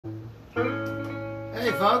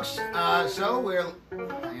Hey folks, so we're,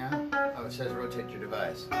 hang on, oh it says rotate your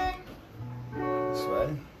device. This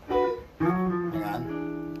way, hang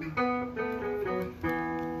on.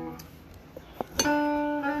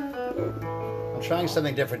 I'm trying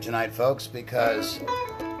something different tonight folks because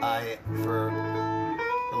for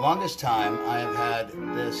the longest time I have had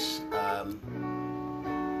this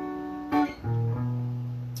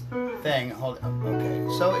thing, okay,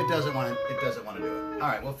 so it doesn't want to do it.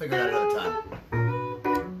 Alright, we'll figure it out another time.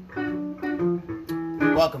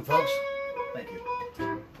 Welcome, folks. Thank you.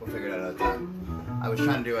 We'll figure it out another time. I was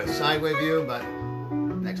trying to do a sideway view, but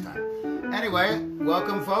next time. Anyway,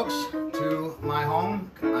 welcome, folks, to my home.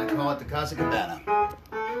 I call it the Casa Cabana.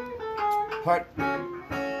 Part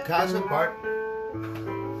Casa, part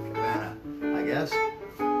Cabana, I guess.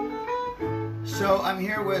 So I'm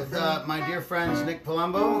here with my dear friends Nick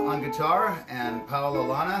Palumbo on guitar and Paolo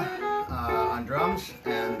Lana on drums,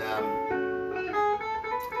 and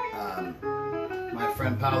my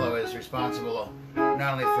friend Paolo is responsible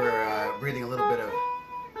not only for breathing a little bit of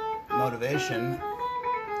motivation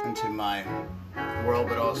into my world,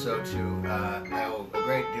 but also to I owe a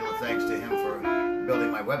great deal of thanks to him for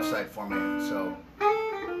building my website for me.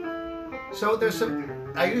 So there's some,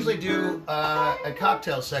 I usually do a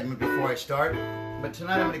cocktail segment before I start, but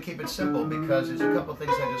tonight I'm going to keep it simple because there's a couple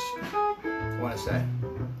things I just want to say.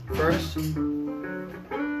 First,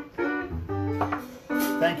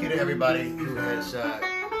 thank you to everybody who has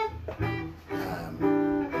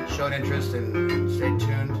showed interest and stayed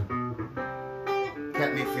tuned,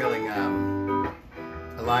 kept me feeling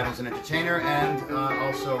alive as an entertainer and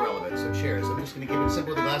also relevant. So cheers. I'm just going to keep it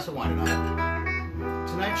simple with a glass of wine tonight.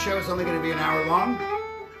 Tonight's show is only going to be an hour long.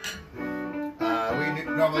 We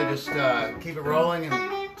normally just keep it rolling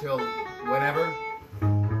until whenever.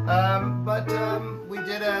 But we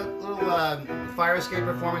did a little fire escape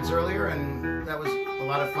performance earlier, and that was a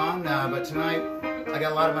lot of fun. But tonight, I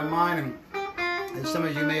got a lot on my mind, and as some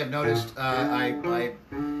of you may have noticed, I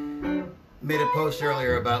made a post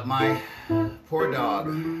earlier about my poor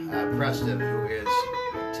dog, Preston, who is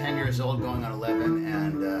 10 years old, going on 11,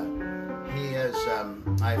 and he has,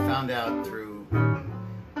 I found out through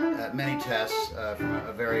many tests from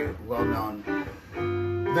a very well-known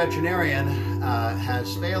veterinarian,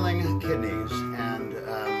 has failing kidneys, and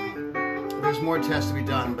there's more tests to be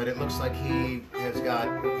done, but it looks like he has got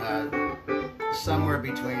somewhere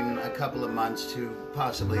between a couple of months to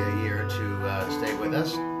possibly a year to stay with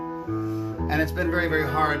us. And it's been very, very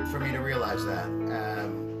hard for me to realize that.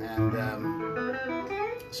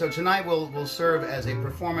 So tonight will serve as a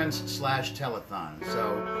performance/telethon.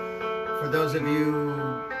 So for those of you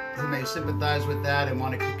who may sympathize with that and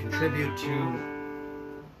want to contribute to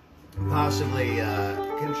possibly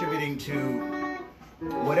contributing to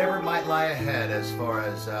whatever might lie ahead as far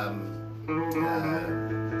as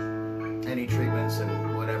any treatments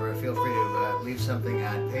and whatever, feel free to leave something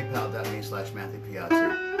at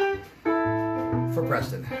paypal.me/MatthewPiazzi for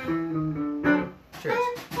Preston. Cheers.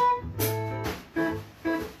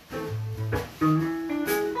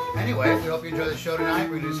 Anyway, we hope you enjoy the show tonight.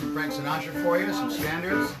 We're going to do some Frank Sinatra for you, some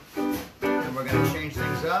standards, and we're going to change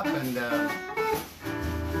things up and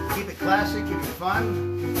keep it classic, keep it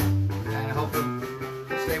fun, and I hope you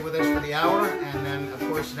stay with us for the hour, and then of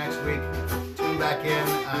course next week tune back in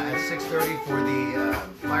at 6:30 for the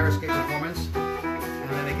fire escape performance, and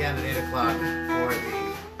then again at 8 o'clock for the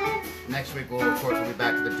next week. We'll be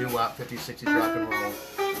back to the doo-wop 50s, 60s rock and roll,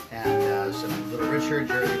 and some Little Richard,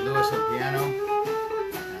 Jerry Lewis on piano,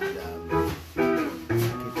 and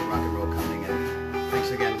keep the rock and roll coming in. Thanks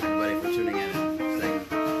again everybody for tuning in and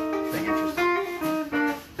staying interested.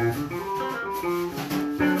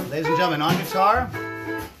 Ladies and gentlemen, on guitar,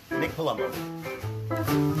 Nick Palumbo.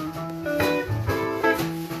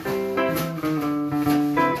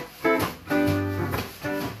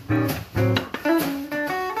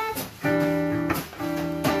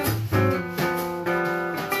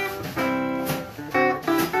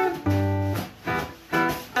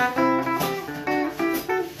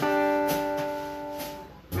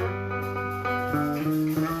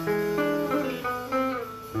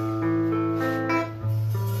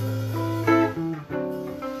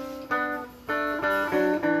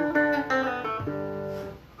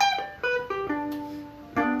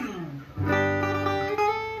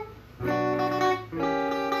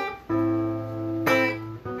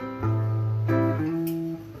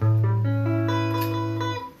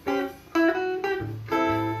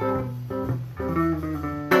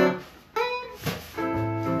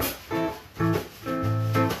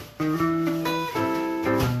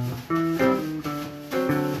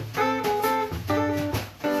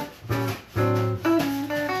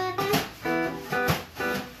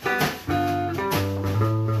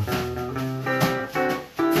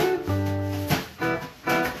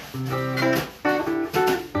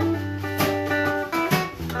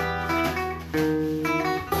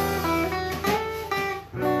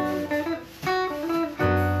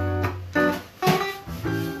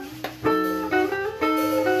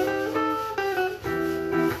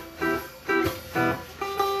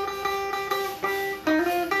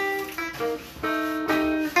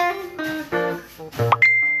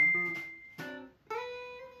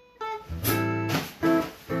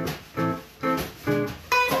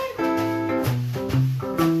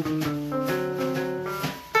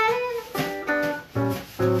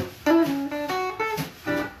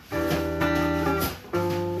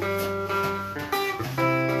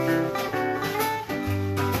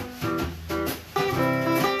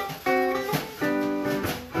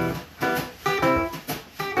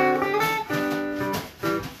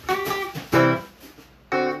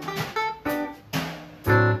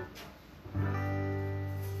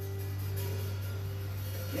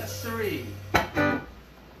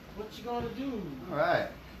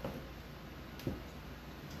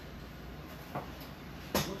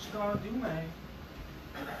 What you gonna do, man?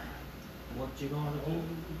 What you gonna do?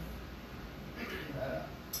 I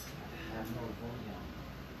have no volume.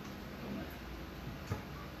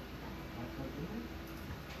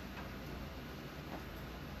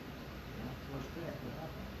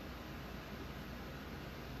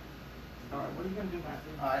 Alright, what are you gonna do,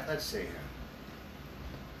 Matthew? Alright, let's see here.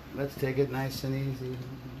 Let's take it nice and easy.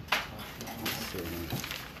 Let's see.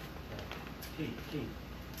 Keith.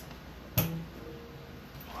 Oh,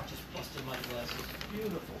 I just busted my glasses.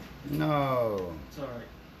 Beautiful. No. It's alright.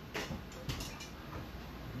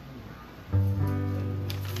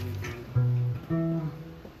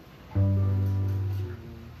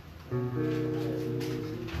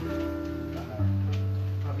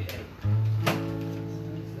 Probably 8.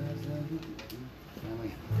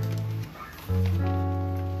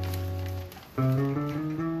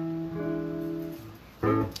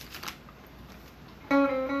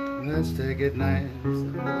 Let's take it nice.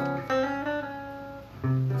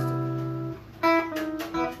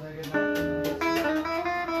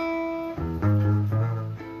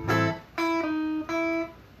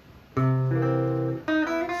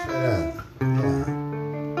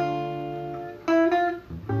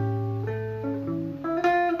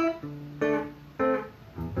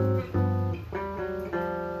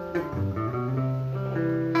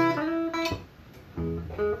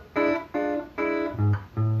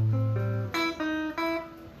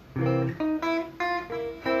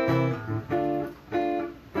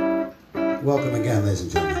 Welcome again, ladies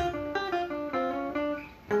and gentlemen.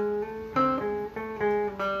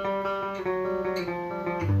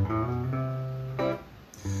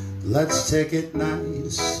 Let's take it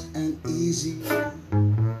nice and easy.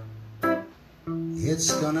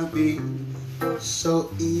 It's gonna be so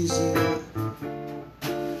easy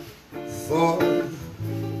for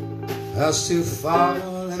us to fall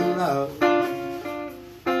in love.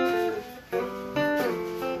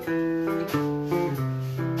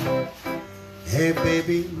 Hey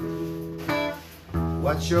baby,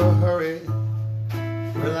 what's your hurry?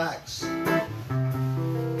 Relax,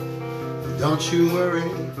 don't you worry.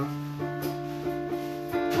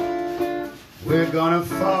 We're gonna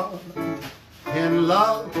fall in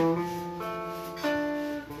love.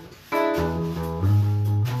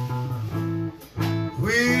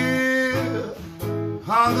 We're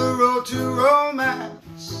on the road to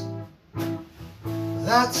romance,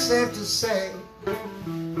 that's safe to say.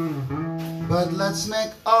 But let's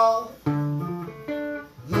make all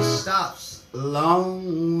the stops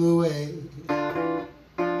along the way.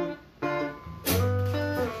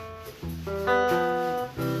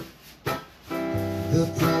 The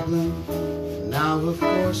problem now, of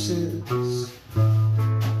course, is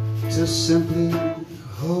to simply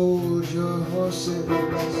hold your horses.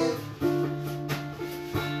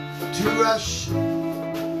 To rush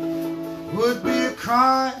would be a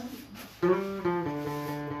crime.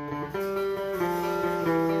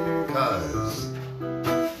 'Cause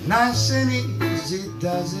nice and easy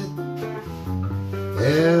does it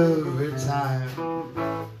every time.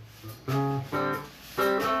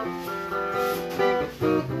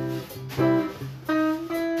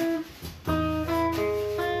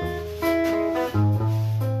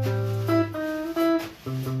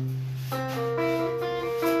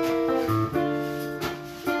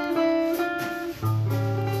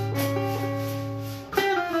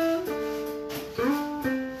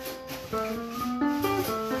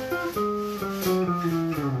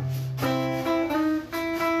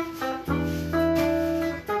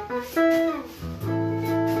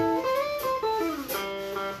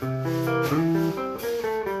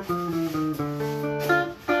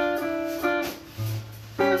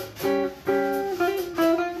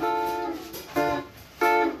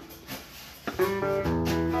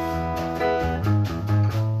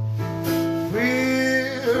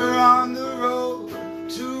 We're on the road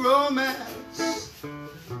to romance,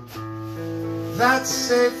 that's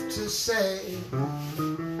safe to say.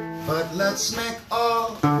 But let's make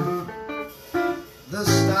all the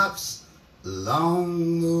stops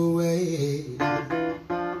along the way.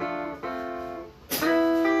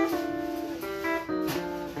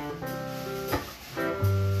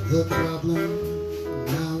 The problem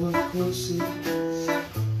now, of course, is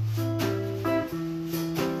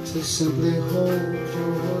to simply hold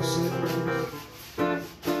your horses.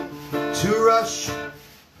 To rush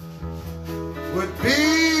would be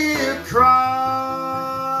a crime.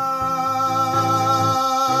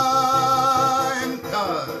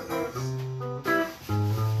 'Cause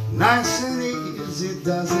nice and easy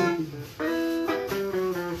does it.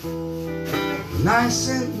 Nice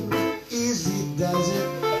and easy does it.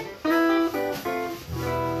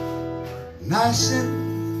 nice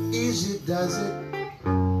and easy does it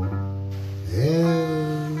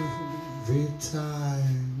every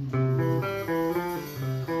time.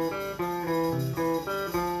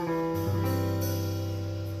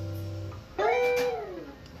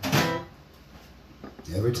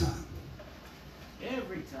 Every time.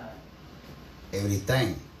 Every time.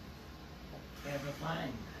 Everything.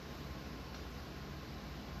 Everything.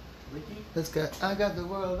 Ricky? Let's go. I got the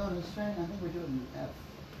world on a string. I think we're doing F.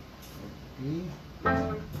 B.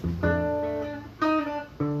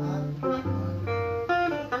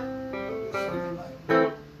 Something like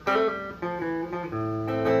that.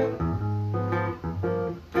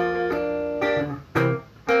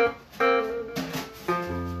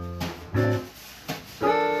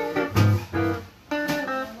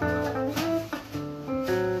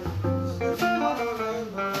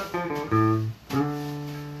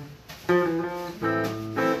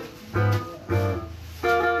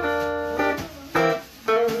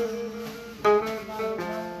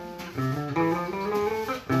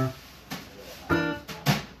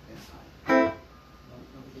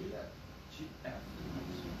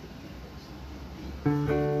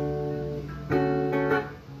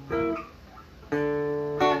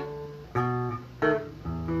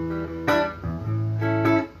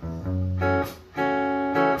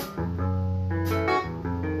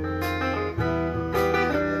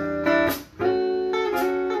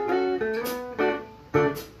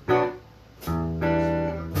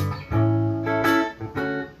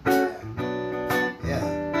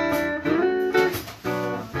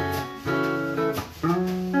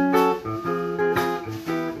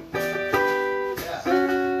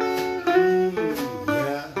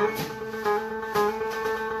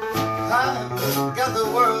 Got the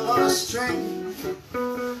world on a string,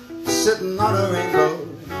 sitting on a rainbow.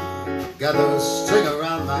 Got the string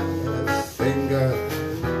around my finger.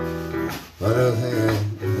 What a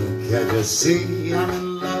thing, can't you see I'm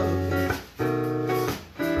in love?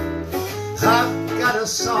 I've got a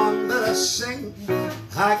song that I sing,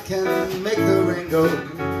 I can make the rain go.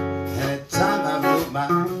 Anytime I move my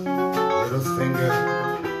little finger.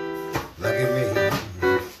 Look at me,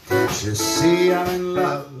 can't you see I'm in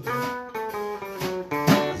love?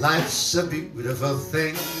 Life's a beautiful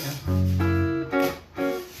thing,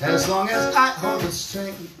 as long as I hold the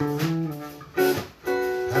string.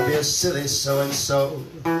 I'd be a silly so-and-so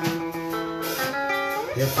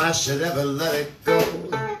if I should ever let it go.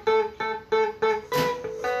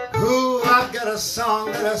 Ooh, I've got a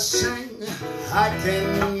song that I sing, I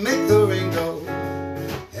can make the ring go.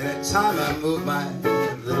 Anytime I move my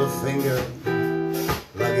little finger.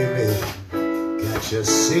 Look at me, can't you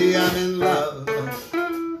see I'm in love?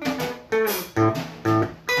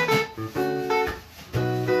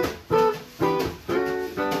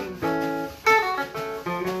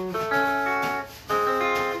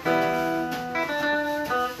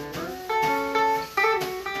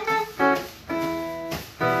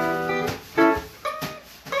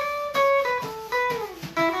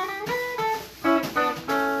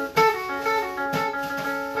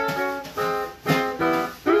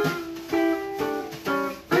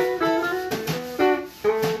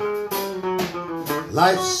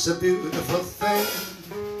 Life's a beautiful thing,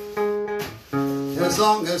 as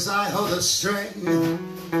long as I hold a string.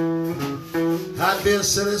 I'd be a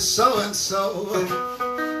silly so-and-so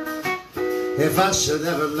if I should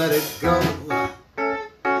ever let it go.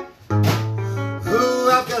 Ooh,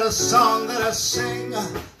 I've got a song that I sing,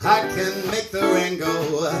 I can make the rain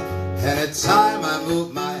go. Anytime I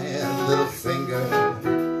move my little finger.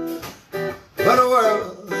 What a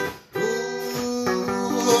world,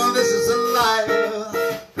 ooh, this is a life.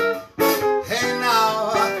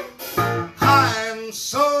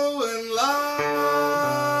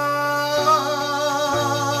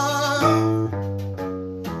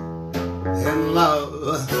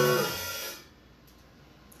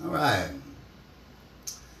 All right.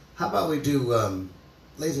 How about we do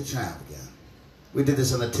Laser Tramp again? We did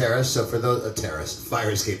this on the terrace, so for those fire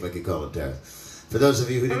escape, I could call it terrace. For those of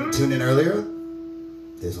you who didn't tune in earlier,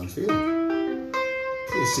 this one's for you.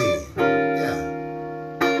 KC, yeah.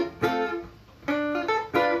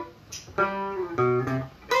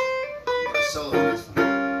 Solo on this one.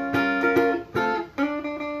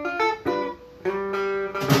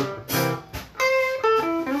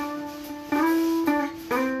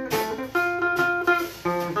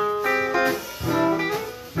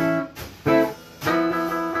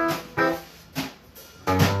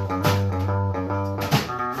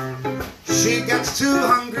 She gets too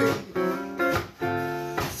hungry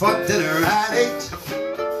for dinner at 8.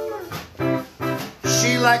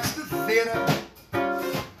 She likes the theater,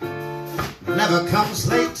 never comes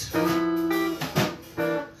late.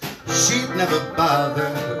 never bother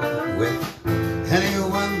with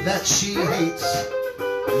anyone that she hates.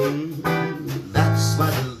 That's why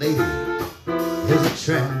the lady is a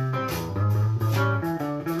tramp.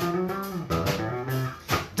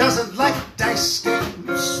 Doesn't like dice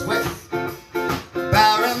games with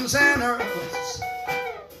barons and earls.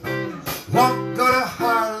 Won't go to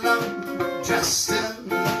Harlem dressed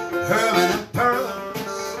in ermine and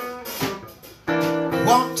pearls.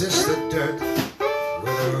 Won't dish the dirt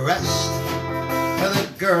with the rest of the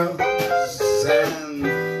girls. And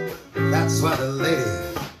that's why the lady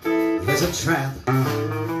is a tramp.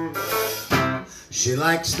 She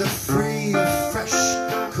likes the free, fresh,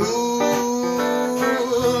 cool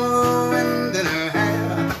wind in her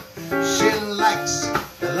hair. She likes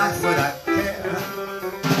the life without care.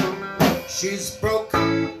 She's broke,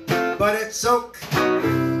 but it's oak.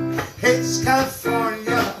 It's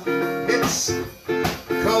California. It's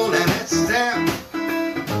cold and it's damp.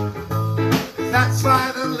 That's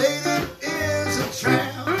why the lady is a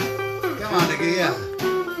tramp. Come on, Nicky, yeah.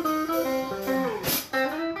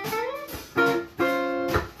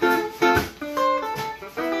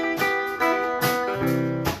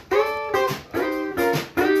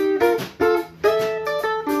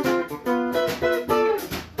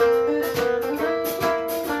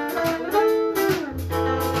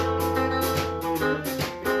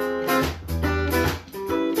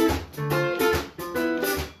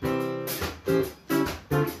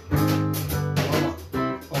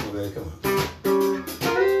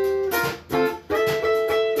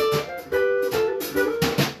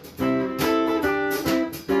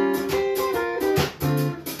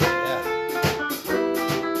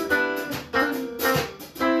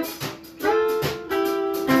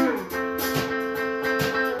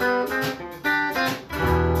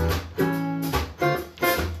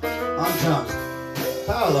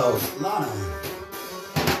 Paolo, Lana.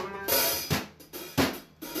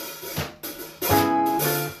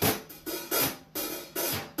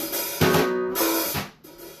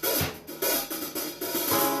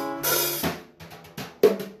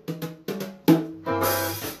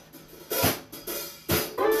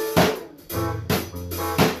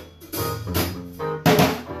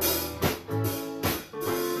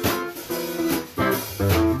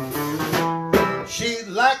 She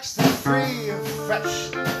likes the free,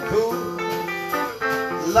 fresh, cool,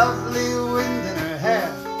 lovely wind in her hair.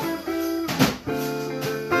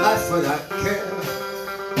 Life without care.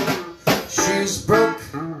 She's broke,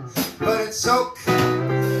 but it's oak.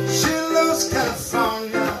 She loves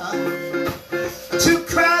California, too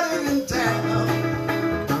crowded and damn.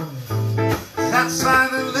 That's why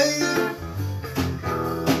the lady,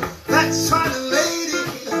 that's why the lady,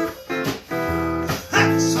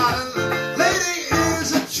 that's why the lady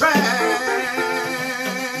is a tramp.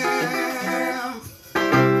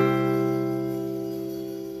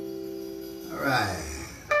 All right.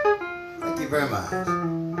 Thank you very much.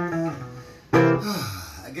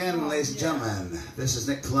 Again, ladies and gentlemen, this is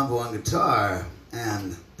Nick Colombo on guitar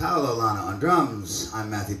and Paolo Lana on drums. I'm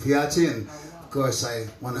Matthew Piazzi, and of course I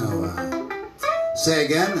want to say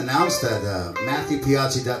again, announce that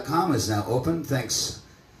MatthewPiazzi.com is now open thanks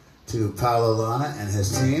to Paolo Lana and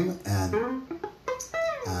his team, and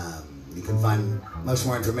you can find much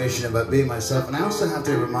more information about me, myself, and I also have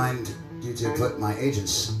to remind you to put my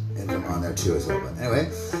agent's income on there too as well. But anyway,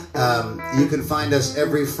 you can find us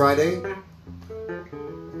every Friday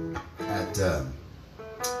at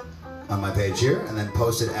on my page here, and then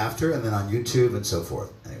post it after, and then on YouTube and so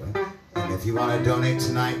forth. Anyway, and if you want to donate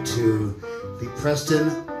tonight to the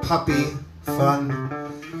Preston Puppy Fund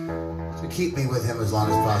to keep me with him as long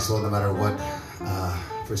as possible, no matter what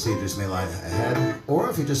procedures may lie ahead, or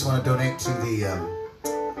if you just want to donate to the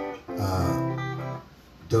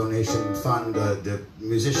donation fund, the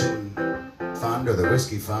musician fund, or the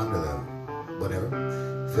whiskey fund, or the whatever,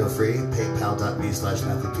 feel free.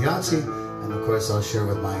 PayPal.me/Matthew Piazzi, and of course I'll share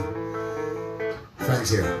with my friends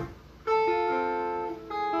here.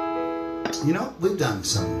 You know, we've done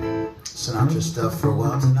some Sinatra stuff for a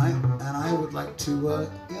while tonight, and I would like to,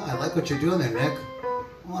 yeah, I like what you're doing there, Nick.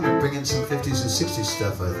 I want to bring in some 50s and 60s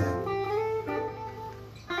stuff, I think.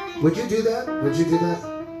 Would you do that? Would you do that? I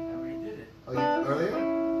already did it. Oh, you, earlier?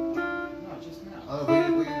 No, just now. Oh, we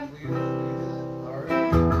did that? All right.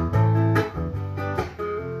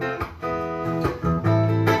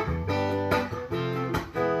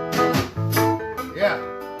 Yeah.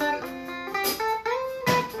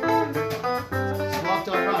 It's walk,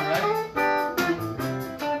 don't run, right?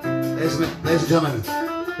 Ladies and gentlemen,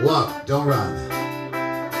 walk, don't run.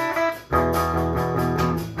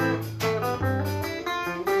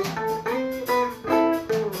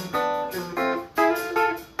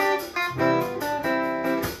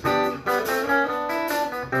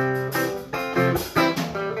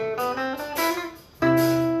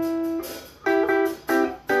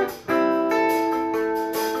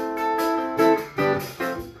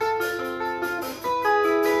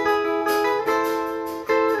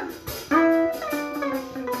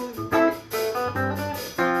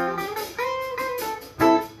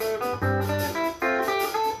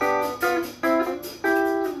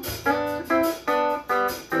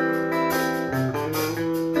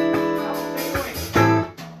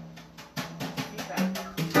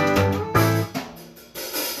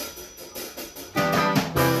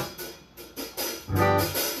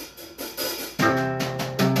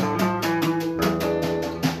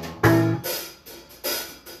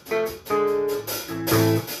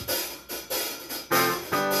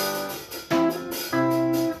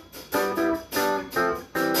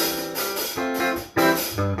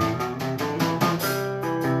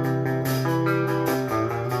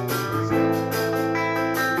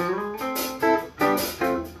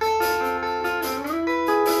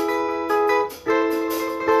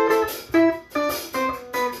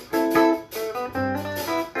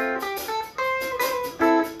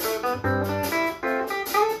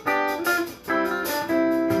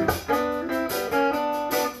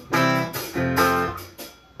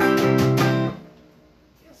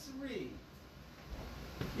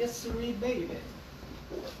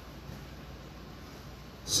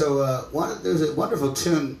 So there's a wonderful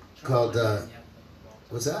tune called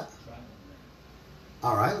what's that?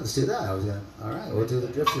 All right, let's do that. All right, we'll do the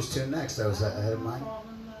Drifters tune next. I was ahead of mine.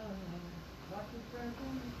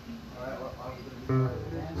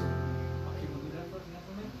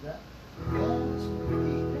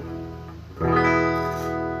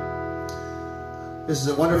 This is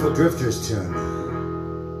a wonderful Drifters tune.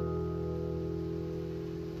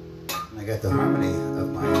 And I got the harmony of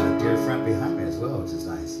my dear friend behind me as well, which is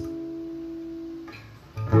nice.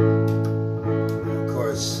 And of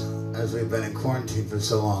course, as we've been in quarantine for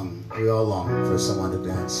so long, we all long for someone to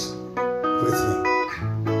dance with me.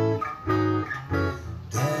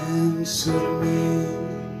 Dance with me.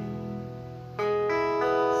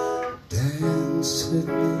 Dance with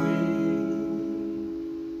me.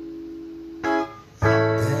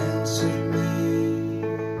 Dance with me.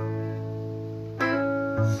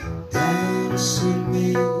 Dance with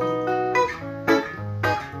me.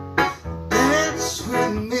 Dance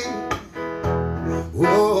with me.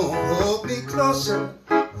 Whoa, hold me closer,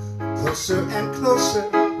 closer and closer,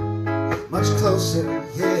 much closer,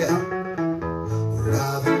 yeah.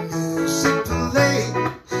 While the music plays,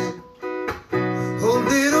 oh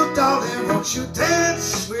little darling, won't you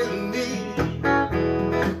dance with me?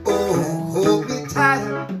 Oh, hold me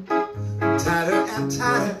tighter, tighter and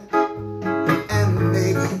tighter, and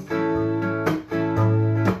maybe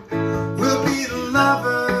we'll be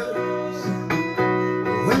lovers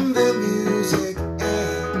when the music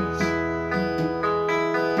ends.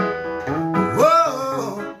 Whoa,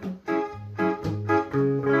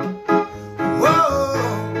 whoa,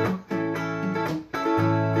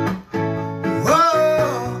 whoa.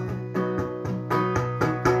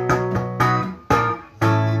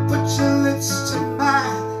 Put your lips to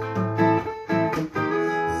mine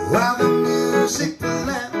while the music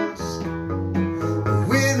blends.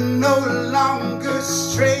 We're no longer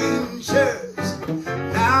strangers.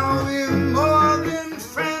 Now we're more than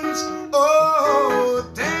friends. Oh,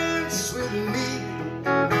 dance with me.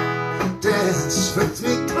 Dance with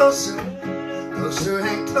me closer, closer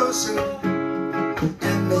and closer.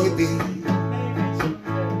 And maybe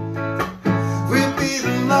we'll be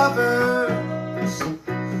lovers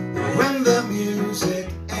when the music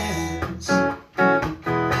ends.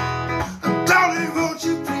 Darling, won't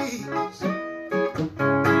you please?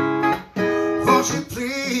 Won't you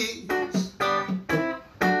please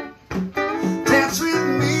dance with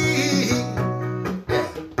me? Yeah.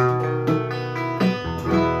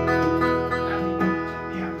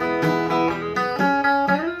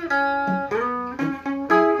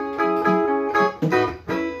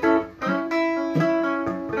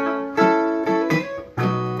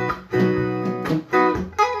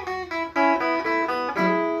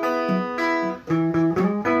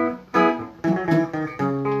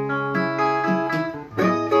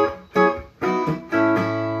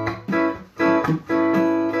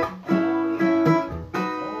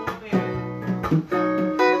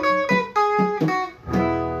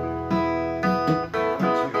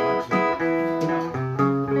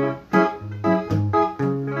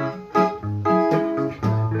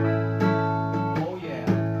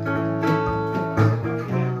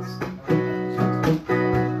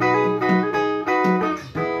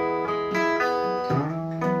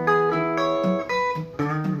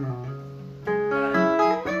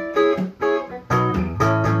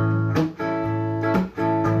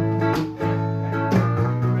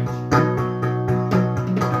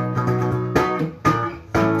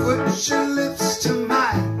 Put your lips to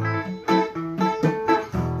mine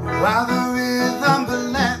while the rhythm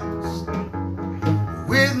blends.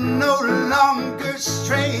 We're no longer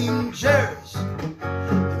strangers.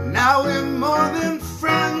 Now we're more than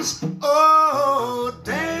friends. Oh,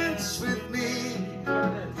 dance with me.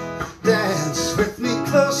 Dance with me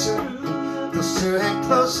closer, closer and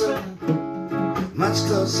closer, much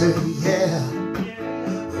closer, yeah.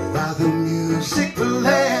 While the music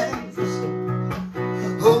plays.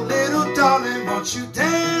 Oh, little darling, won't you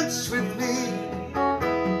dance with me?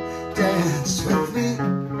 Dance with me,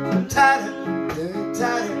 tighter, very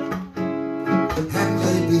tighter, and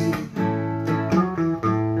maybe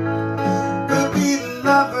we'll be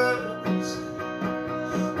lovers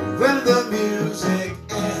when the music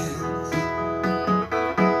ends.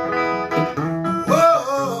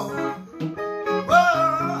 Whoa,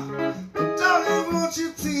 whoa, darling, won't you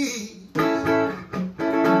please?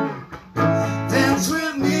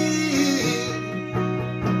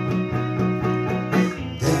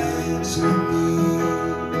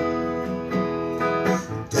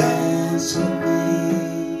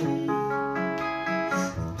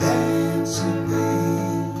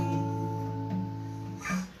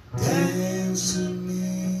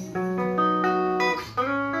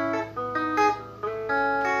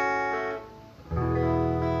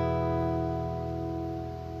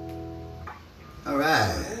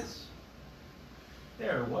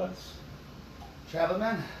 was. Traveling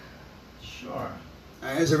Man? Sure. All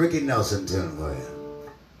right, here's a Ricky Nelson tune for you.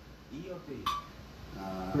 E.O.B.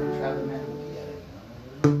 Traveling Man will be at it.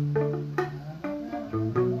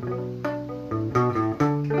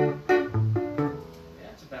 Yeah,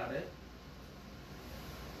 that's about it.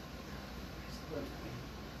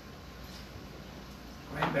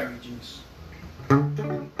 Cranberry juice.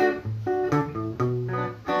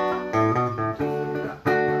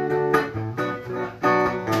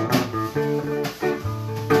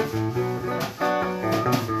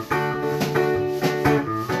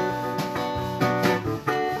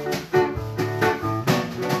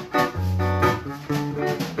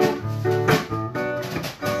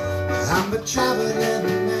 I'm a traveling man,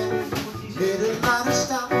 made a lot of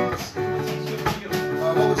stops.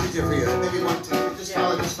 What was easier for you? Maybe one, two. Just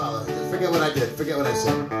follow, just follow. Just forget what I did. Forget what I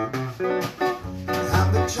said.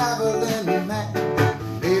 I'm a traveling man,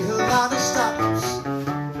 made a lot of stops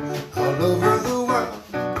all over the world,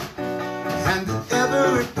 and in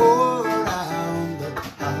every port around the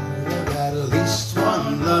heart I've got at least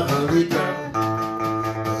one lovely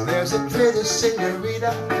girl. There's a pretty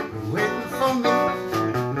senorita waiting for me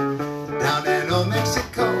down in Old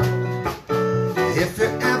Mexico. If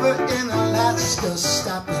you're ever in Alaska,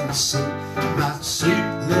 stop and see my sweet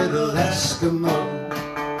little Eskimo.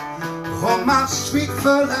 Oh, my sweet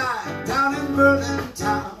feline down in Berlin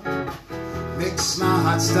town makes my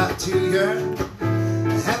heart start to yearn.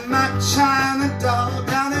 And my China doll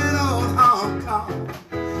down in old Hong Kong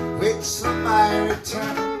waits for my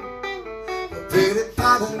return. A pretty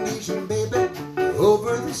Polynesian baby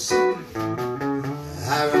over the sea.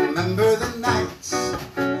 I remember the nights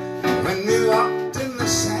when we walked in the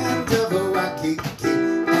sand of Waikiki,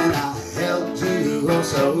 and I held you oh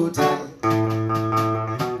so tight.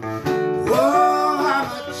 Oh, I'm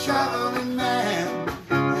a traveling man.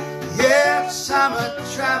 Yes, I'm a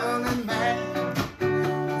traveling man.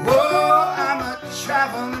 Oh, I'm a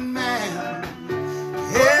traveling man.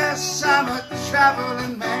 Yes, I'm a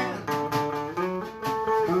traveling man.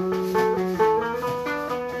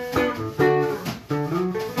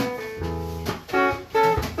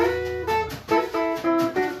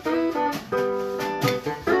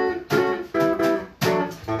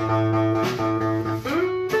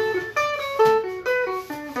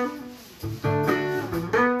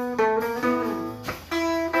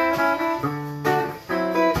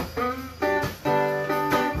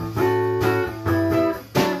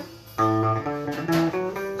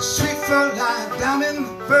 Line down in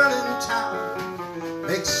Berlin town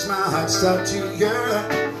makes my heart start to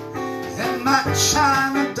yearn. And my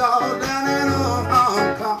China doll down in old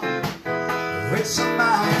Hong Kong waits for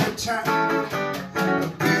my return. A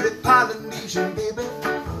pretty Polynesian baby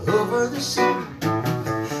over the sea.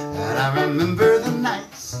 And I remember the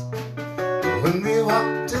nights when we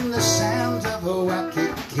walked in the sands of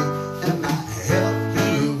Waikiki, and I held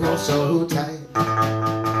you oh so tight.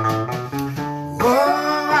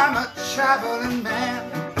 Traveling man,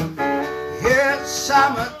 yes,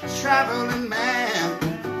 I'm a traveling man.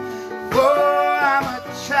 Oh, I'm a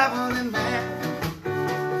traveling man.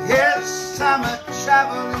 Yes, I'm a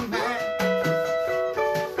traveling man.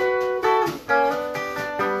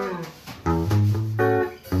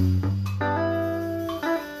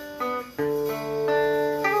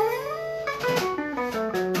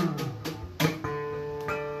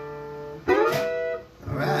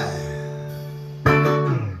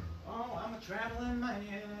 Traveling man,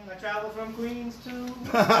 I travel from Queens to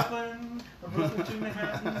Brooklyn, from Brooklyn to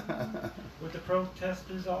Manhattan, with the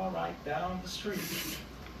protesters all right down the street.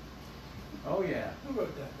 Oh yeah. Who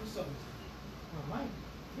wrote that? Who sung it? Oh, Mike,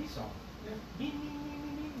 he song. Yeah. Me.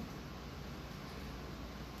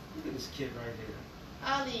 Look at this kid right here.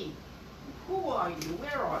 Ali, who are you?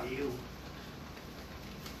 Where are you?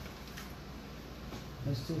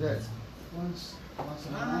 Let's do that once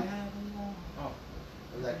in a night. Oh,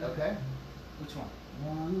 Is that okay? which one?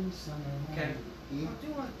 One summer night. Okay. E? Do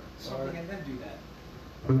one something and then do that.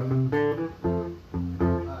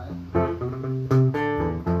 Alright.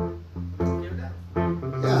 Hear that?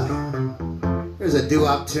 Yeah. Here's a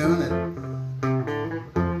doo-wop tune that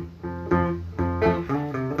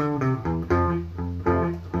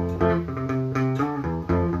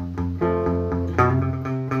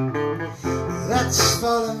let's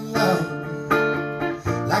fall in love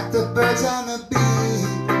like the birds and the bees.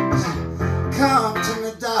 Come to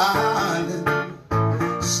me, darling.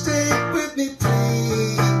 Stay with me,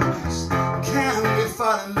 please. Can we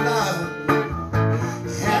fall in love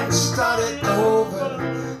and start it over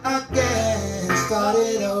again? Start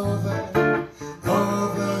it over.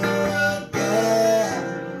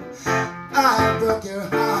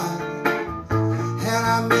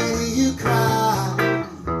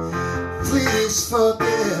 Please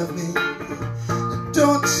forgive me.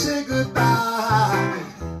 Don't say goodbye.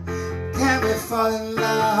 Can we fall in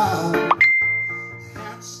love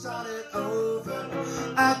and start it over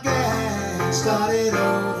again? Start it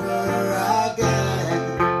over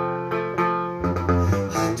again.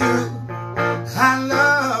 I do. I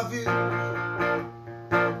love you.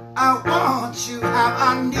 I want you.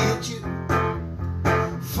 I need you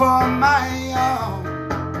for my own.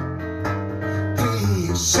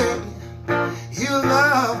 Please say you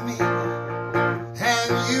love me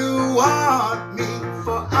and you want me,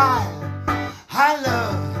 for I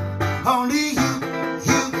love only you,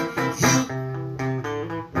 you.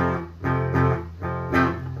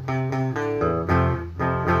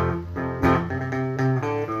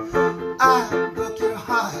 I broke your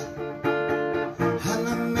heart and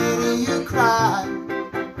I made you cry.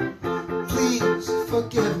 Please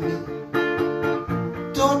forgive me.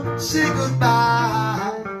 Don't say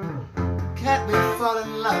goodbye. Can't we fall in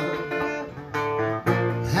love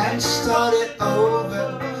and start it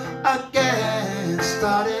over again?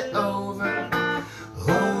 Start it over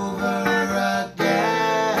again.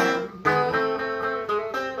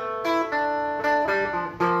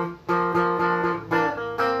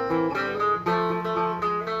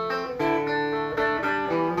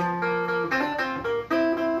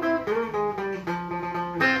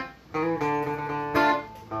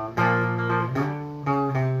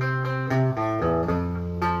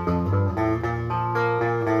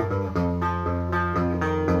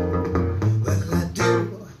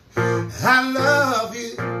 I love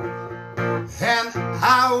you, and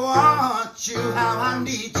I want you, how I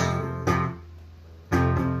need you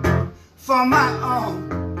for my own.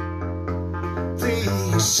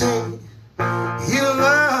 Please say you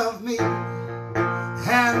love me,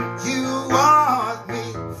 and you want me,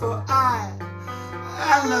 for I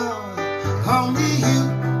love only you,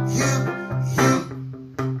 you.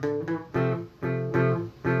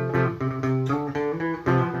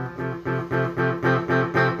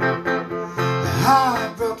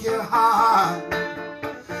 I broke your heart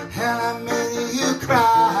and I made you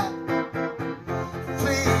cry.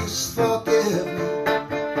 Please forgive me.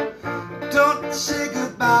 Don't say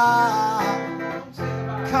goodbye.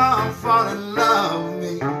 Come fall in love with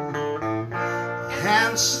me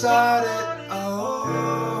and start it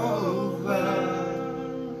over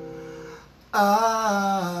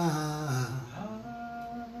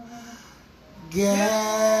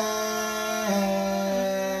again.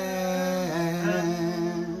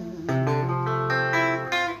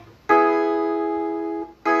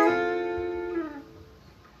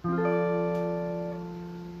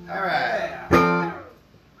 All right.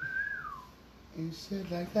 You said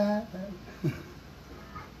like that.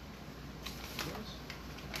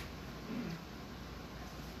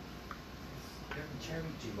 Cherry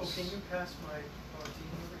juice. Oh, can you pass my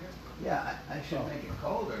martini over here? Yeah, I should make it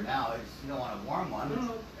colder now. You don't want a warm one. No, I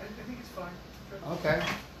think it's fine. Okay.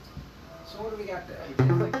 So what do we got there? It's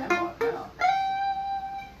like 10 bucks now.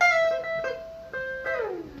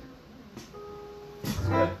 It's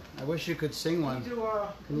good. I wish you could sing one. Can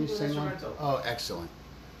Can you do sing one? instrumental? Oh, excellent.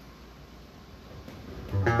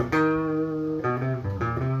 Oh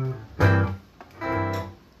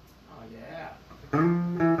yeah.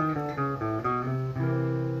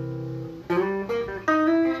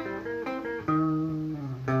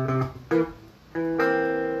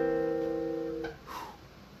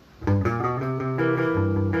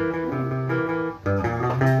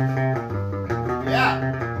 Yeah.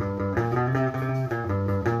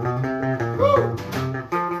 Woo.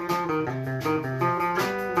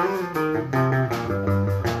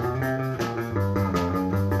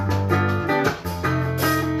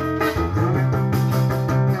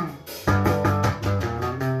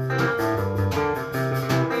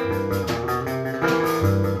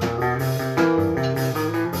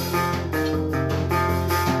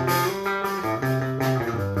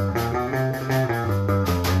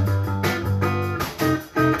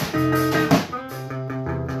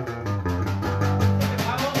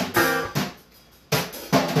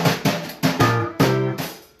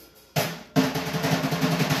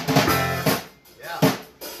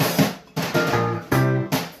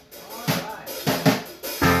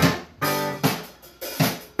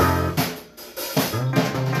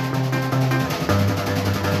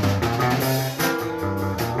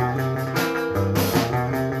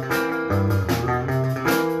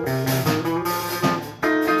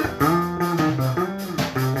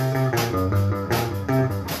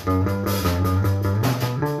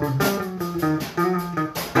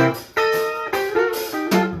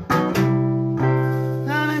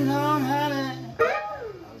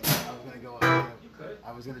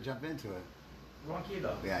 I was gonna jump into it. Wrong key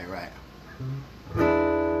though. Yeah, you're right.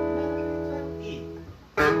 E.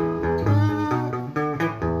 I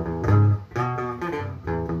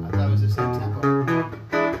thought it was the same tempo.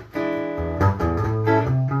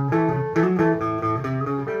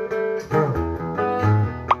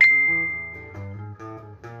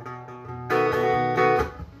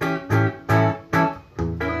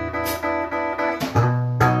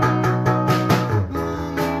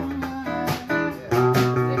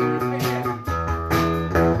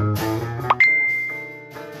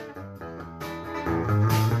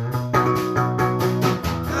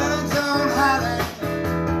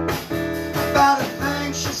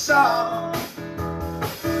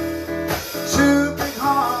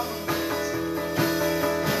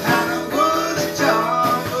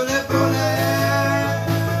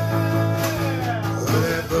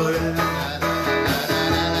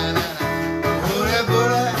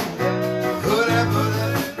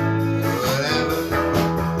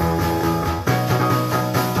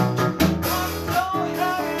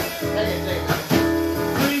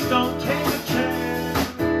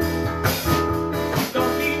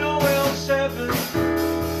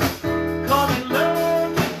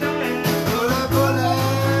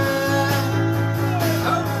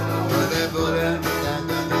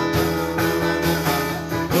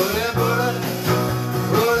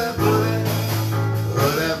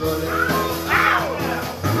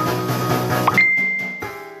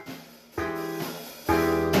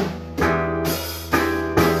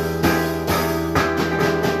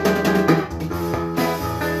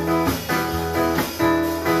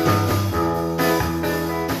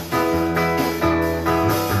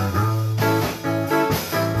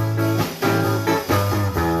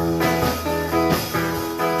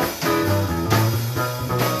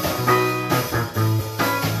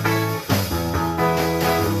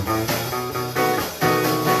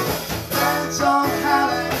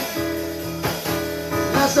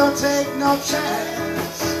 Don't take no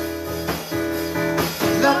chance.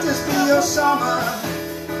 Let this be your summer.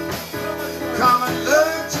 Come and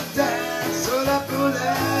learn to dance. Hula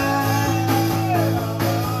hula,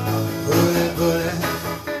 hula hula,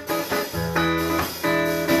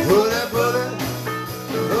 hula hula,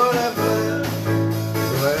 hula hula,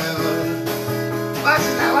 hula hula. Watch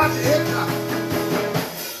it now, watch it hit now.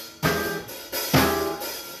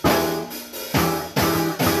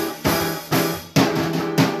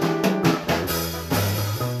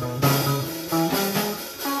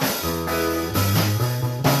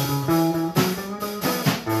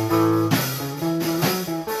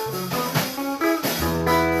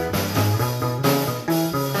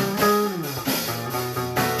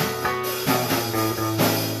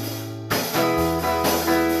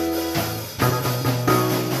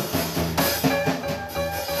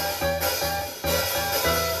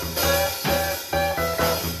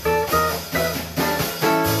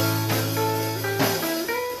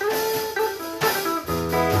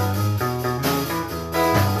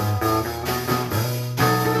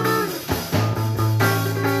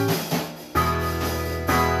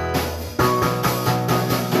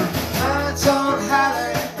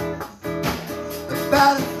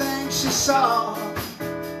 Saw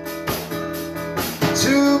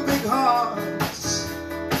two big hearts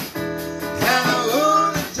and a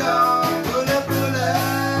woolly dog, bully, bully,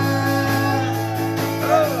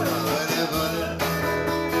 oh, bully, bully,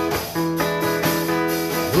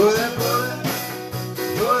 bully,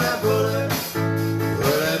 bully, bully,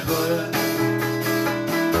 bully, bully,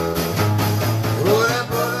 bully,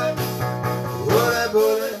 bully,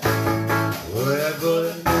 bully, bully,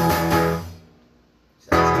 bully.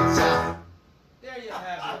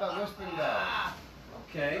 How about Whispering Bells?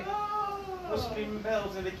 Okay. Whispering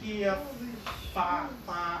Bells in the key of fa,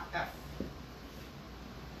 F.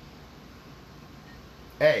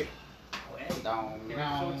 Hey. Oh, A. Down, Okay,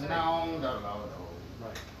 down, so it's A. down, down, down.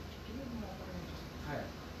 Right.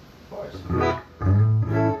 Of course.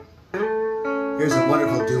 Here's a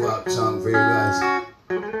wonderful doo-wop song for you guys.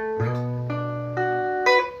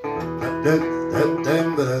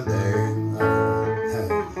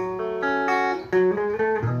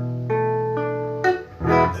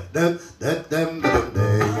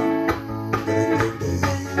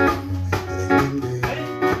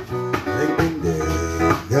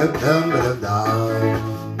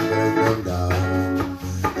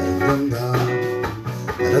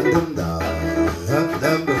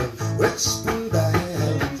 Whispering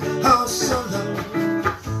bells, oh so low.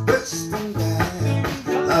 Whispering bells,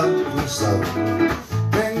 love you so.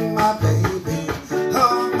 Bring my baby,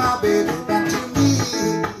 oh my baby back to me.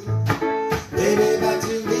 Baby back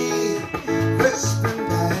to me. Whispering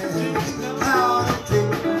bells, how to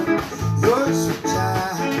take your sweet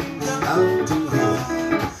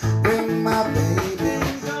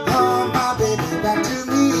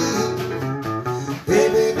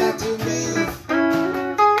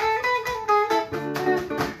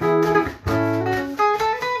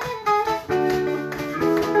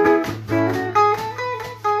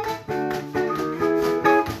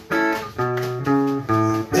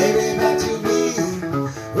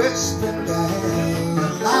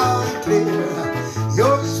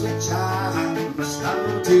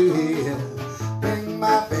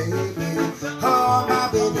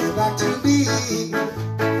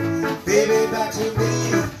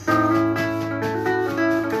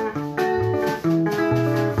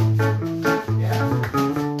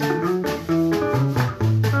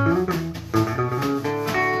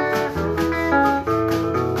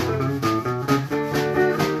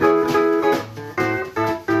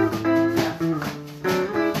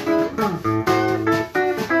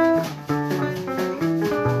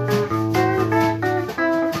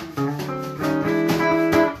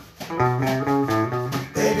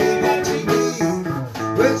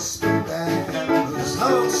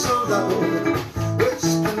low,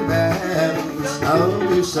 whispering bells,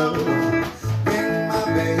 oh, you so. Bring my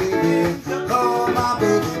baby, oh, my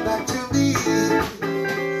baby back to me.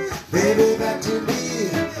 Baby, back to me.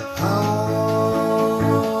 Oh,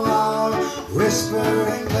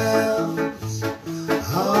 whispering bells,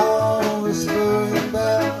 oh, whispering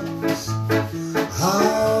bells,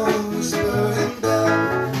 oh, whispering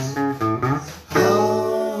bells,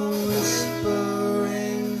 oh,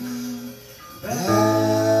 whispering bells.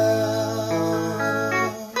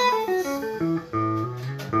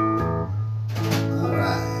 All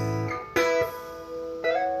right.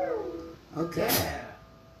 Okay.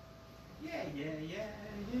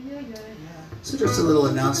 So just a little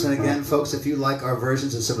announcement again, folks. If you like our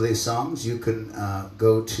versions of some of these songs, you can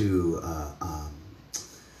go to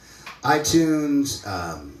iTunes,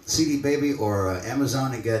 CD Baby, or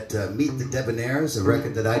Amazon and get Meet the Debonaires, a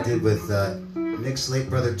record that I did with Nick's late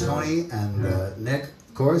brother Tony and Nick,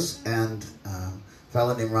 of course, and a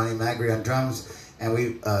fellow named Ronnie Magri on drums. And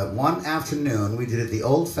we one afternoon, we did it the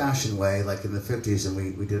old-fashioned way, like in the 50s, and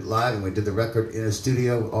we did it live, and we did the record in a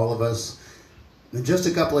studio, all of us, in just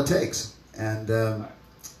a couple of takes. And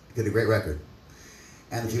did a great record.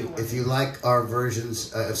 And if you like our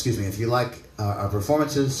versions, if you like our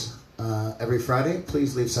performances every Friday,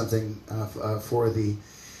 please leave something for the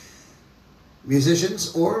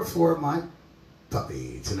musicians or for my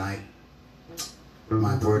puppy tonight,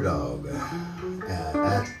 my poor dog,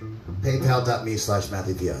 at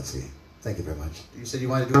paypal.me/Matthew Piazzi. Thank you very much. You said you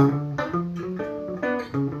wanted to do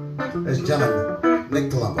it? There's a gentleman, Nick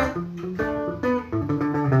Palumbo.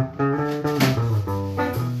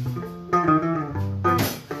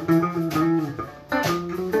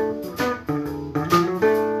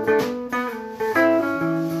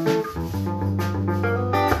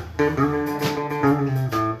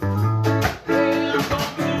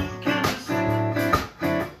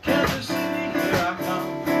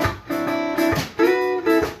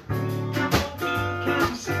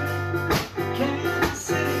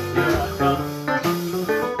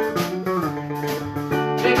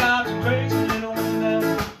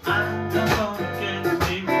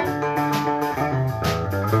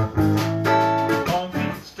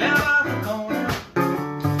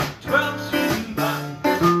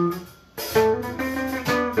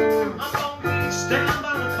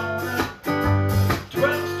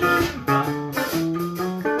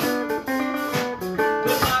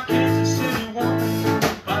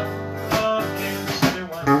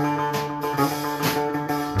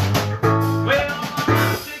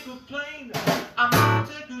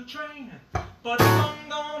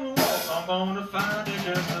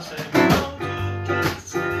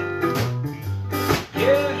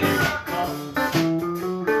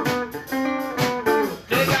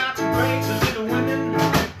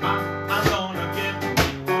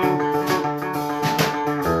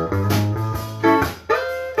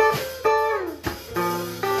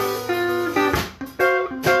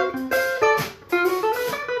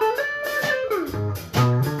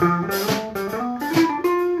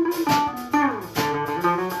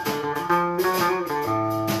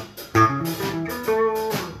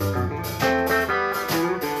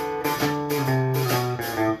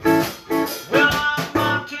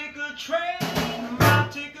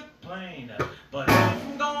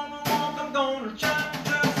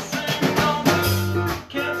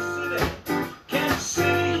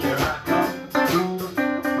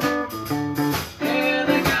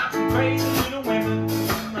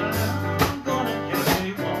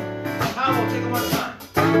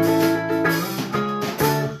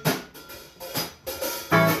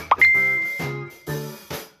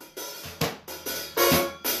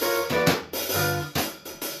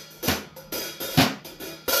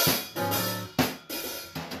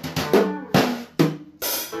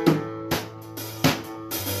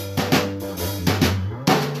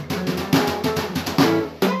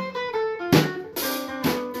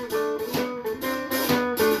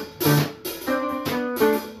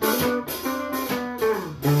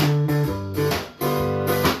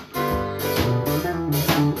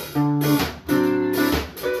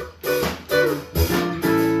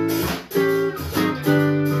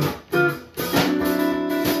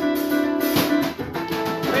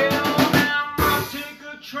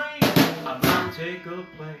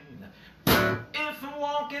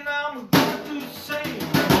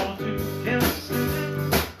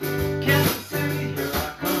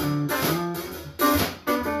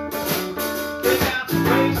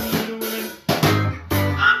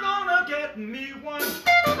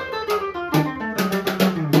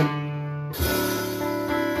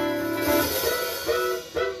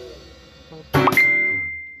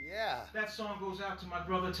 That song goes out to my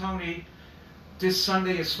brother brother Tony, this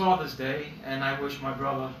Sunday is Father's Day, and I wish my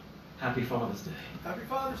brother Happy Father's Day. Happy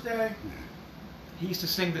Father's Day. He used to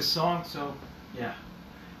sing this song, so yeah.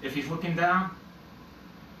 If he's looking down,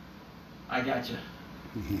 I got you.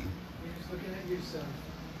 He's looking at you, son.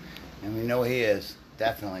 And we know he is,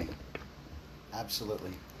 definitely.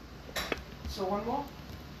 Absolutely. So one more?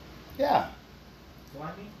 Yeah. Why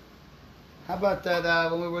me? How about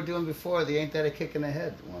that when we were doing before, the Ain't That a Kick in the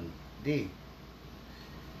Head one? D.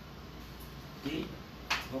 D?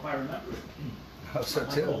 Hope I remember it. Oh, so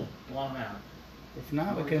too. Long out. If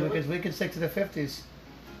not, we can stick to the 50s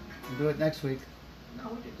and do it next week. No,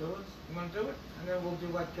 we can do it. You want to do it? And then we'll do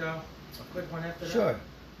like a quick one after that? Sure.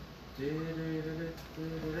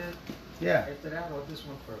 Yeah. After that, or this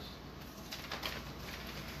one first?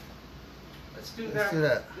 Let's do Let's do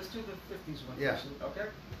that. Let's do the 50s one Yeah. first, okay?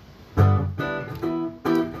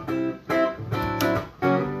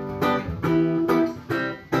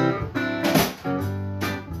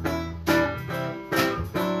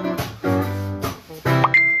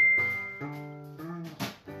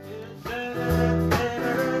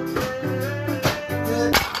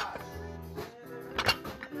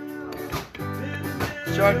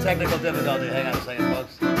 Short technical difficulty. Hang on a second,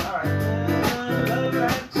 folks. All right.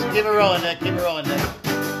 Just keep it rolling, Nick. Keep it rolling, Nick.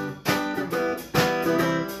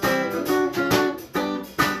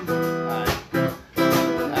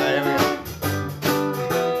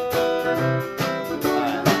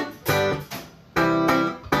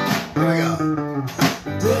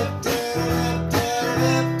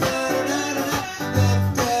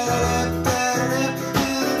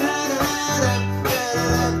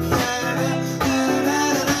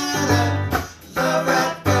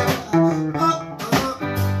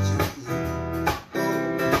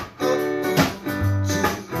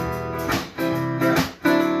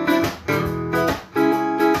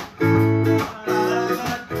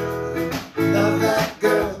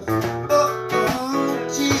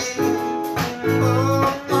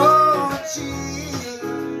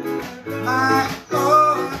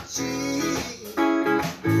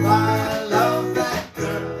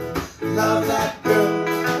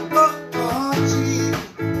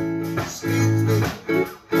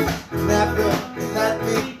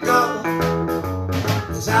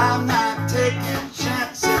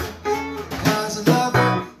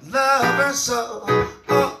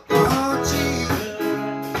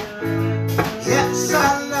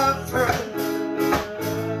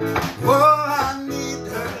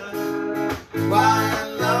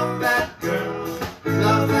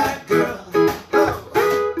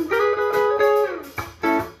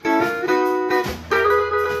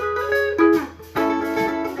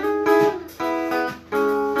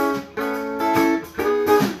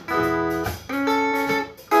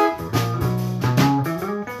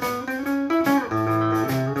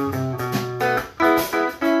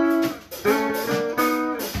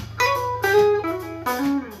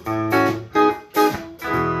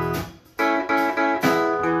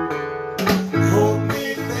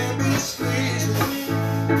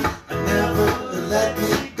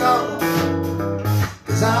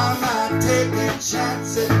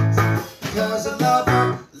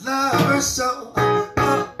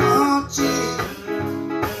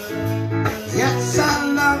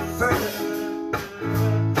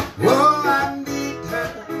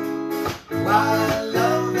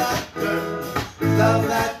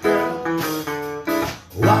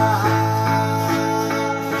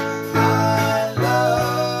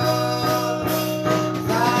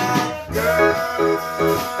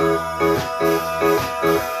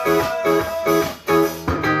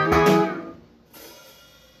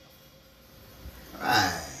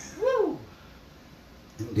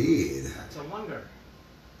 Indeed. That's a wonder.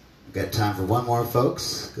 We've got time for one more,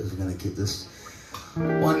 folks, because we're going to keep this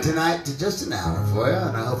one tonight to just an hour for you,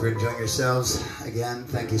 and I hope you're enjoying yourselves. Again,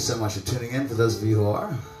 thank you so much for tuning in, for those of you who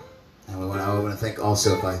are. And I want to thank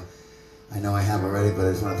also, if I know I have already, but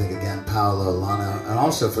I just want to thank again Paolo, Lana, and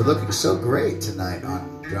also for looking so great tonight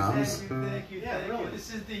on drums. Thank you. Yeah, really.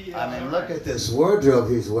 This is the... I mean, look at this wardrobe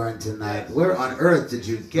he's wearing tonight. Where on earth did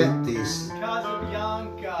you get these?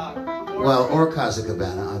 Casablanca. Well, or Casa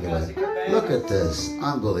Cabana, either way. Look at this.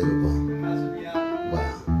 Unbelievable. Casablanca.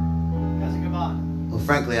 Wow. Casablanca. Well,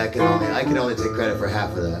 frankly, I can only take credit for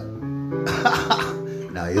half of that.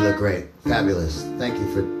 No, you look great. Fabulous. Thank you.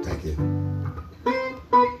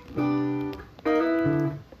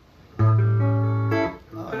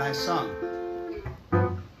 Oh, a nice song.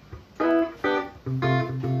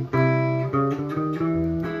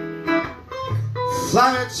 Fly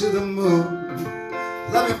me to the moon,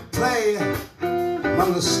 let me play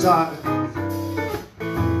among the stars.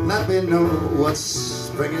 Let me know what's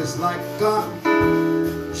spring is like on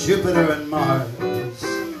Jupiter and Mars.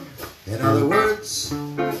 In other words,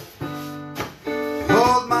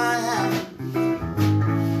 hold my hand.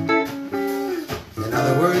 In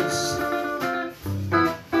other words,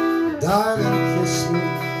 darling, kiss me.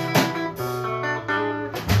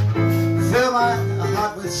 Fill my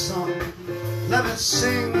heart with song. Let me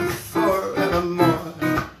sing forevermore.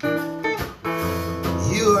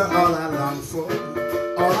 You are all I long for,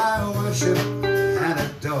 all I worship and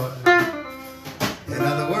adore. In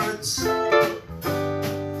other words,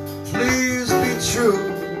 please be true.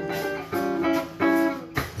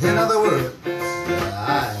 In other words,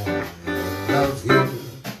 I love you.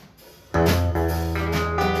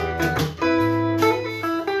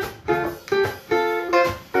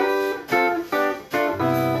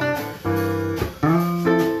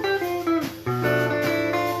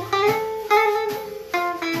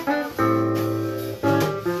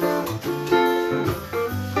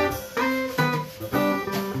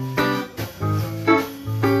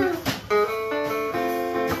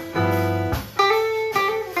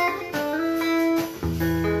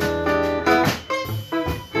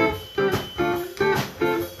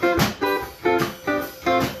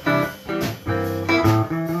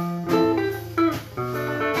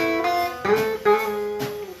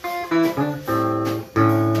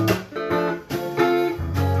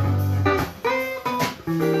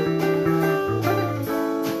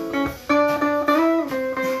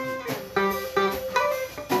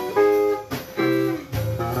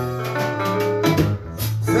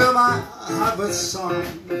 Fill my heart with song,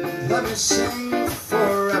 let me sing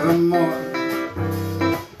forevermore.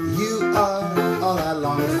 You are all I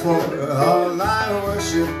long for, all I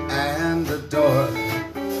worship and adore.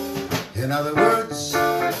 In other words,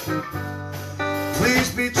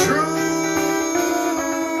 please be true.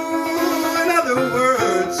 In other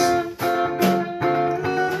words,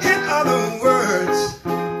 in other words,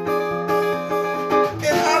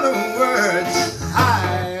 in other words, I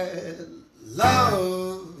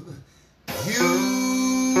love you.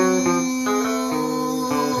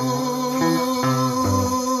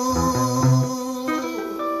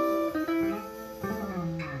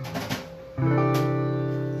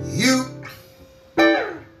 You.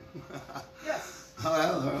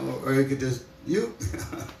 Well, or you could just, you.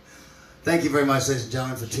 Thank you very much, ladies and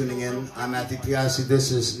gentlemen, for tuning in. I'm Matthew Piazzi.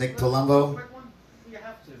 This is Nick Palumbo. Quick one? You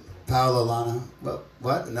have to. Paolo Lana.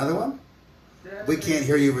 What? Another one? We can't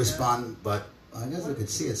hear you respond, but I guess we could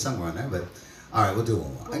see it somewhere in there. But all right, we'll do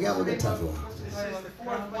one more. We'll get time for one.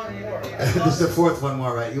 This is the fourth one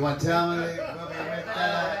more, right? You want to tell me?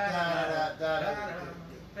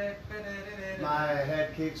 My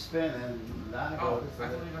head keeps spinning. I Oh, go I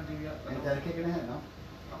thought you were going to do the Ain't that a kick in the head? No.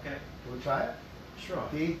 Okay. Can we try it? Sure.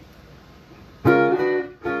 D.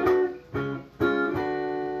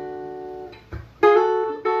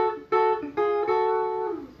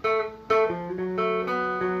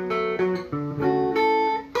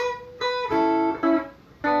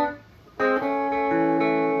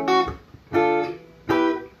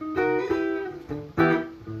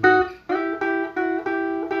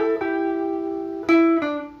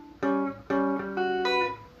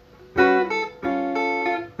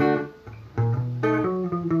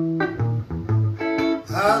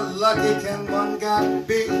 How lucky can one guy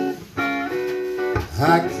be?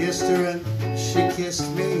 I kissed her and she kissed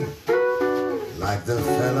me. Like the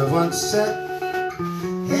fella once said,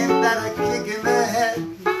 ain't that a kick in the head?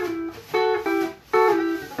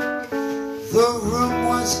 The room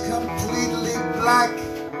was completely black.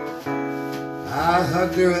 I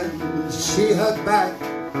hugged her and she hugged back.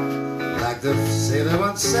 Like the sailor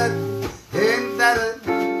once said, ain't that a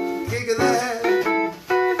kick in the head?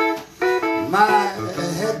 My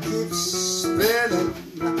head keeps spinning.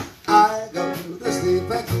 I go to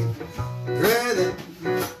sleep and keep grinning.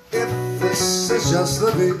 If this is just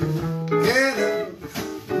the beginning,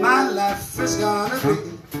 my life is gonna be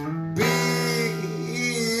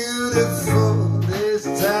beautiful. It's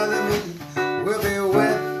telling me we'll be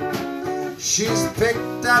wet. She's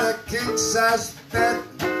picked out a king-size bed.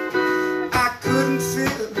 I couldn't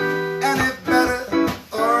feel any better,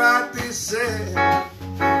 or I'd be sad.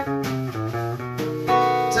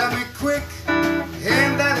 Tell me quick,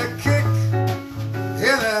 ain't that a kick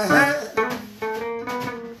in the head?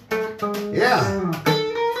 Yeah.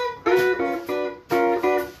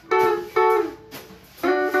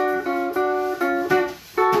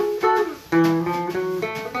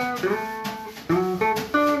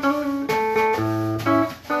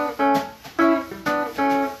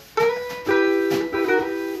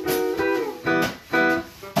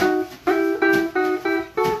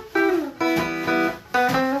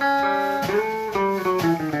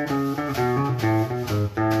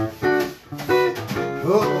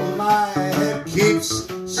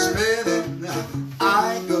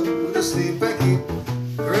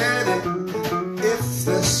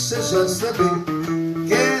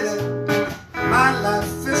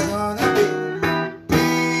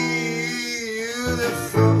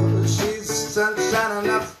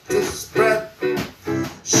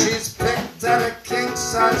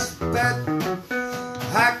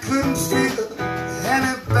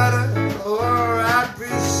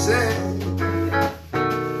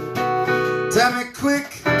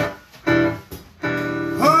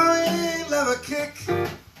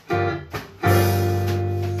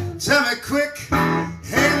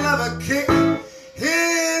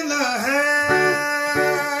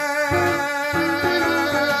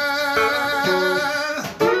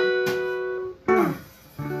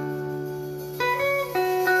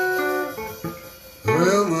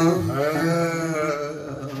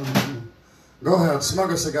 Go ahead,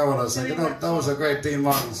 smoke a cigar while I was thinking. That was a great Dean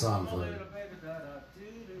Martin song for you.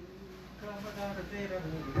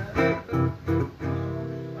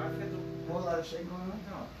 Whole lot of shake going on?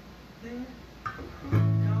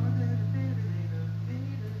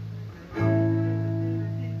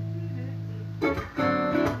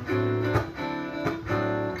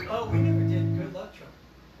 Oh, we never did Good Luck Charm.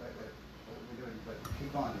 We're doing, but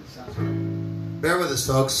keep on. It sounds good. Bear with us,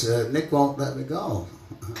 folks. Nick won't let me go.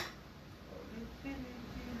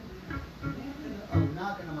 Oh,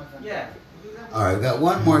 knocking on my front door. Yeah. All right, we got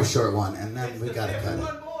one more short one, and then we got to cut it.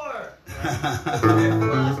 One more.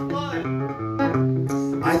 Last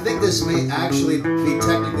one. I think this may actually be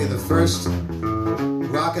technically the first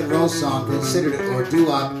rock and roll song considered or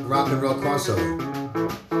doo-wop rock and roll crossover.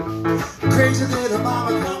 Crazy little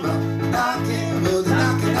mama come knocking, well,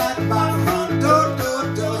 knocking at my front door,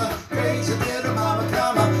 door, door. Crazy little mama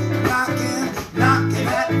come knocking, knocking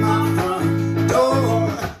at my front door.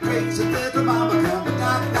 Crazy little mama come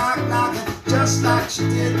knock, knock, knocking, just like she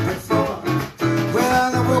did before.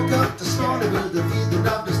 Well, I woke up this morning with a feeling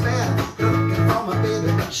of despair, looking for my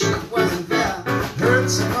baby, but she wasn't there. Heard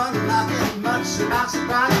someone knocking, much to my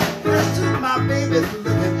surprise. Next to my baby,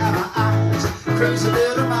 looking at my eyes. Crazy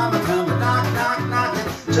little mama coming, knock, knock,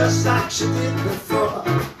 knocking, just like she did before.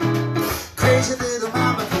 Crazy little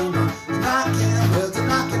mama coming, knocking, well, to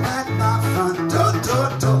knocking at my front door, door,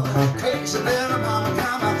 door. Crazy little mama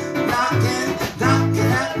coming, knocking,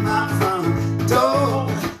 knocking at my front door.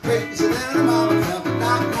 Crazy little mama coming,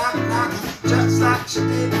 knock, knock, knocking, just like she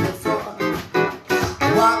did before.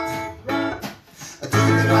 Wop,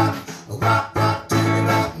 doody wop, wop, wop, doody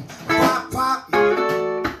wop, wop, wop.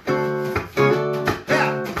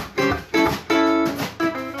 Yeah.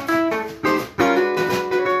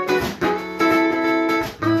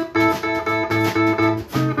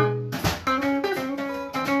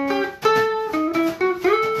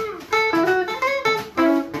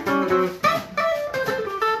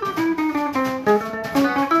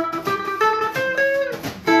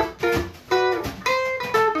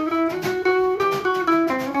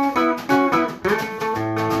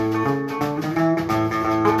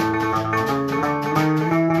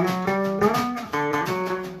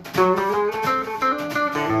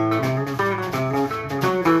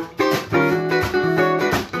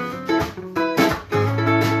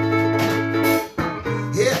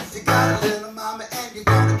 If you got a little mama and you're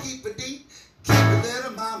gonna keep it deep, keep a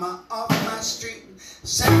little mama off my street.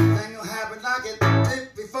 Same thing will happen like it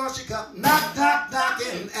did before she come knock, knock,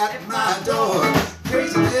 knocking at my door.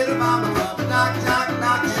 Crazy little mama come knock, knock,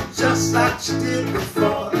 knocking, just like she did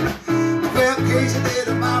before. Well, crazy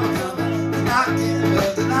little mama come knocking,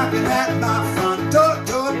 well, they're knocking at my front door,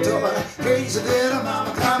 door, door. Crazy little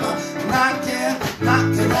mama come knocking,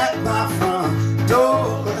 knocking at my front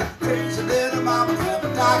door. Crazy little mama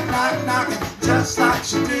come knock, knock, knocking, just like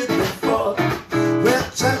she did before.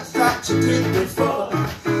 Well, just like she did before.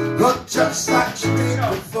 Well, just like she did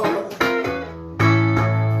before.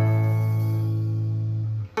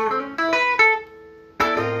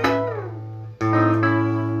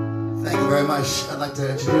 Thank you very much. I'd like to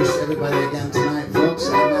introduce everybody again tonight, folks.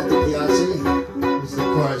 I'm Anthony Piazzi. This is,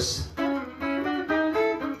 of course,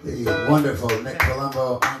 the wonderful Nick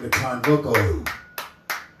Colombo on guitar and vocal.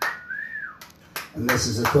 And this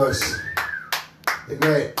is, of course, the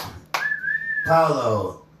great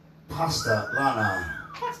Paolo Pasta Lana.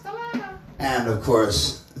 And, of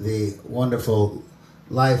course, the wonderful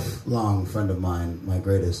lifelong friend of mine, my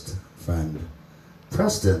greatest friend,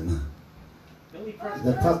 Preston, Billy Preston.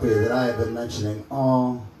 the puppy that I have been mentioning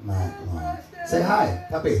all night long. Say hi,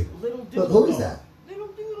 puppy. Little Look, doodle. who is that? Little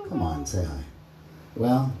doodle. Come on, say hi.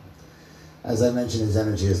 Well, as I mentioned, his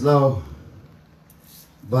energy is low,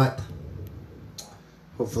 but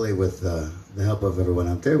hopefully with the help of everyone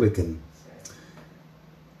out there, we can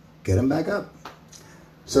get him back up.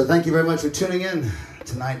 So thank you very much for tuning in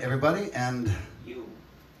tonight, everybody, and You.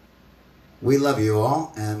 we love you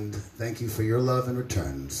all, and thank you for your love in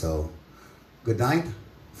return. So good night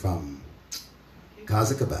from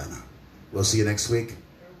Casa Cabana. We'll see you next week,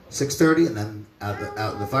 6:30, and then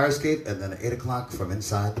out in the fire escape, and then at 8 o'clock from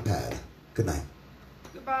inside the pad. Good night.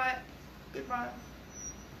 Goodbye. Goodbye.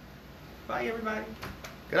 Bye, everybody.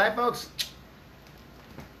 Good night, folks.